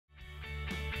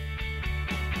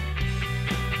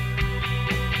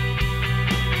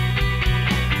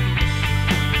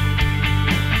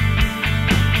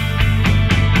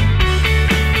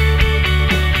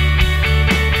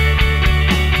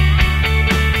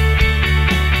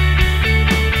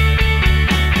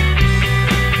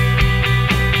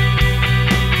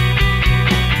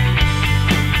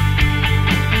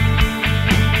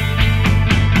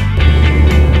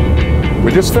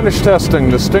just finished testing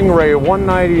the Stingray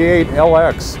 198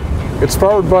 LX. It's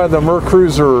powered by the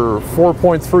Mercruiser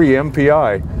 4.3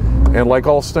 MPI, and like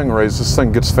all Stingrays, this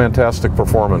thing gets fantastic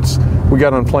performance. We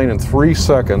got on plane in 3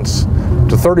 seconds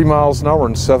to 30 miles an hour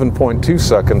in 7.2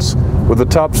 seconds with a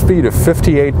top speed of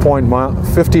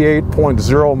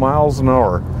 58.0 miles an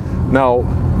hour. Now,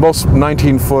 most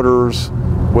 19-footers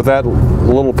with that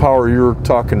little power, you're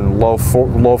talking low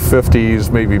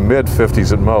 50s, maybe mid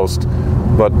 50s at most.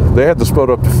 But they had this boat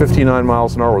up to 59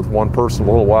 miles an hour with one person a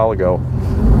little while ago.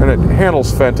 And it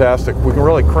handles fantastic. We can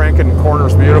really crank it in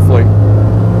corners beautifully.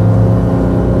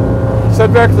 Let's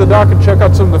head back to the dock and check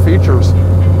out some of the features.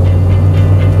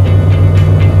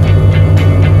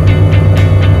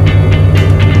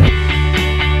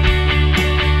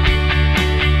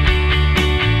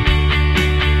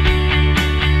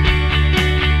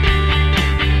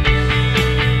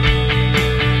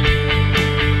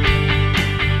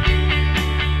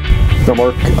 Now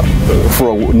Mark, for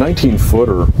a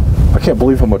 19-footer, I can't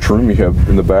believe how much room you have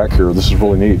in the back here. This is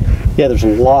really neat. Yeah, there's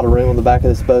a lot of room on the back of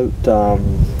this boat.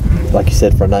 Like you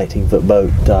said, for a 19-foot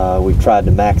boat, we've tried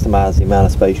to maximize the amount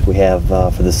of space we have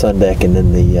for the sun deck and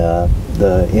then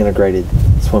the integrated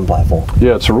swim platform.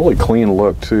 Yeah, it's a really clean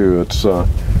look too. It's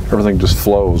everything just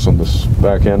flows on this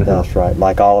back end here. That's right.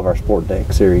 Like all of our Sport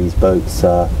Deck series boats,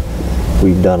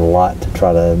 we've done a lot to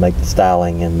try to make the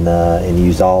styling and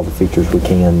use all the features we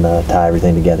can to tie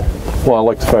everything together. Well, I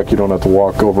like the fact you don't have to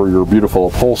walk over your beautiful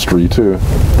upholstery too.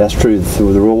 That's true.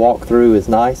 So the real walk-through is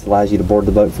nice. It allows you to board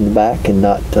the boat from the back and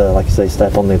not, like you say,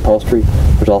 step on the upholstery.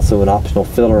 There's also an optional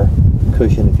filler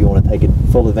cushion if you want to take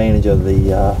full advantage of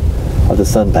the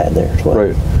sun pad there as well.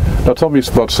 Right. Now tell me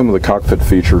about some of the cockpit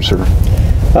features here.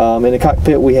 In the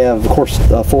cockpit we have, of course,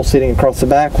 full seating across the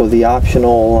back with the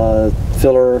optional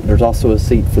filler. There's also a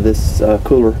seat for this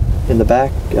cooler in the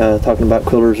back. Talking about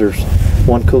coolers, there's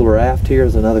one cooler aft here,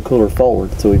 there's another cooler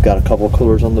forward. So we've got a couple of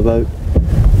coolers on the boat.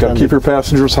 Got to keep your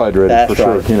passengers hydrated. That's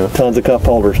for right. Sure. You know. Tons of cup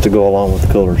holders to go along with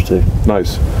the coolers too.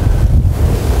 Nice.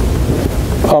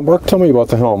 Mark, tell me about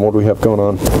the helm. What do we have going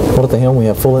on? Well, at the helm we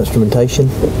have full instrumentation.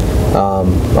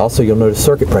 Also, you'll notice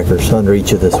circuit breakers under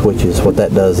each of the switches. What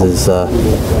that does is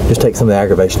just take some of the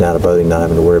aggravation out of boating, not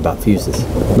having to worry about fuses.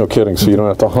 No kidding, so you don't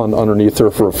have to hunt underneath there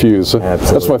for a fuse.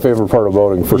 Absolutely. That's my favorite part of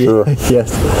boating, for sure.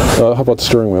 Yes. How about the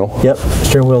steering wheel? Yep,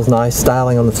 steering wheel's nice.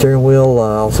 Styling on the steering wheel.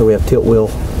 Also, we have tilt wheel,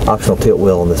 optional tilt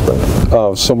wheel on this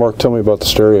boat. So Mark, tell me about the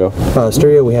stereo.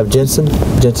 Stereo, we have Jensen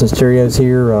stereos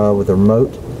here with a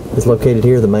remote. It's located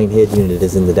here. The main head unit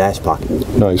is in the dash pocket.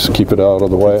 Nice. Keep it out of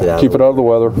the way. Keep it out of the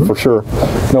weather, for sure.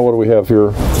 Now what do we have here?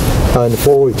 In the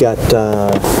floor we've got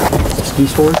ski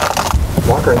storage,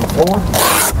 locker in the floor.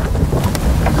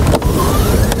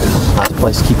 Nice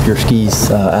place to keep your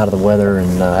skis out of the weather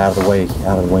and out of the way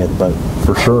of the boat.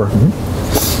 For sure.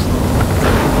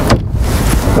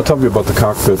 Now tell me about the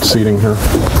cockpit seating here.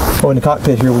 Oh, in the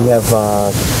cockpit here we have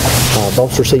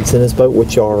bolster seats in this boat,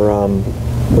 which are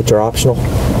optional,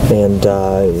 and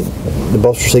the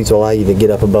bolster seats will allow you to get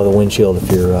up above the windshield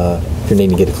if you're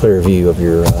needing to get a clearer view of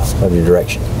your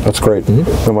direction. That's great.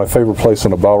 Now my favorite place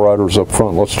on a bow rider is up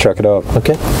front. Let's check it out.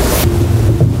 Okay.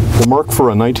 Well, Mark, for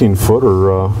a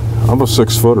 19-footer, I'm a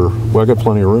 6-footer. Well, I got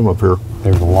plenty of room up here.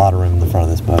 There's a lot of room in the front of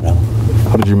this boat, Alan.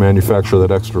 How did you manufacture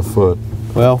that extra foot?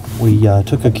 Well, we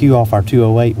took a cue off our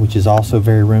 208, which is also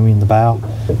very roomy in the bow.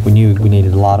 We knew we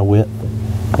needed a lot of width,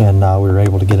 and we were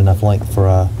able to get enough length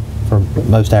for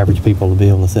most average people to be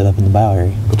able to sit up in the bow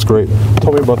area. That's great.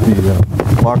 Tell me about the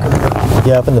locker.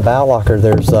 Yeah, up in the bow locker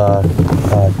there's a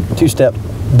two-step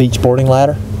beach boarding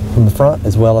ladder from the front,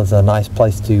 as well as a nice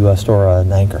place to store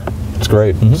an anchor. It's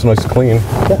great. It's nice and clean.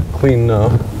 Yeah. Clean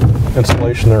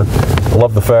installation there. I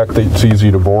love the fact that it's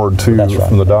easy to board too. That's right.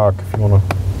 From the dock if you want to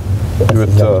do it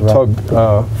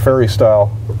tug ferry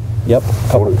style. Yep.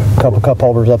 Couple cup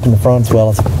holders up in the front, as well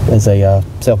as a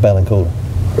self-bailing cooler.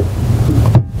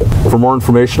 For more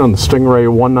information on the Stingray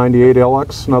 198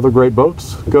 LX and other great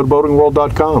boats, go to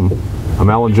boatingworld.com. I'm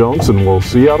Alan Jones, and we'll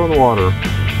see you out on the water.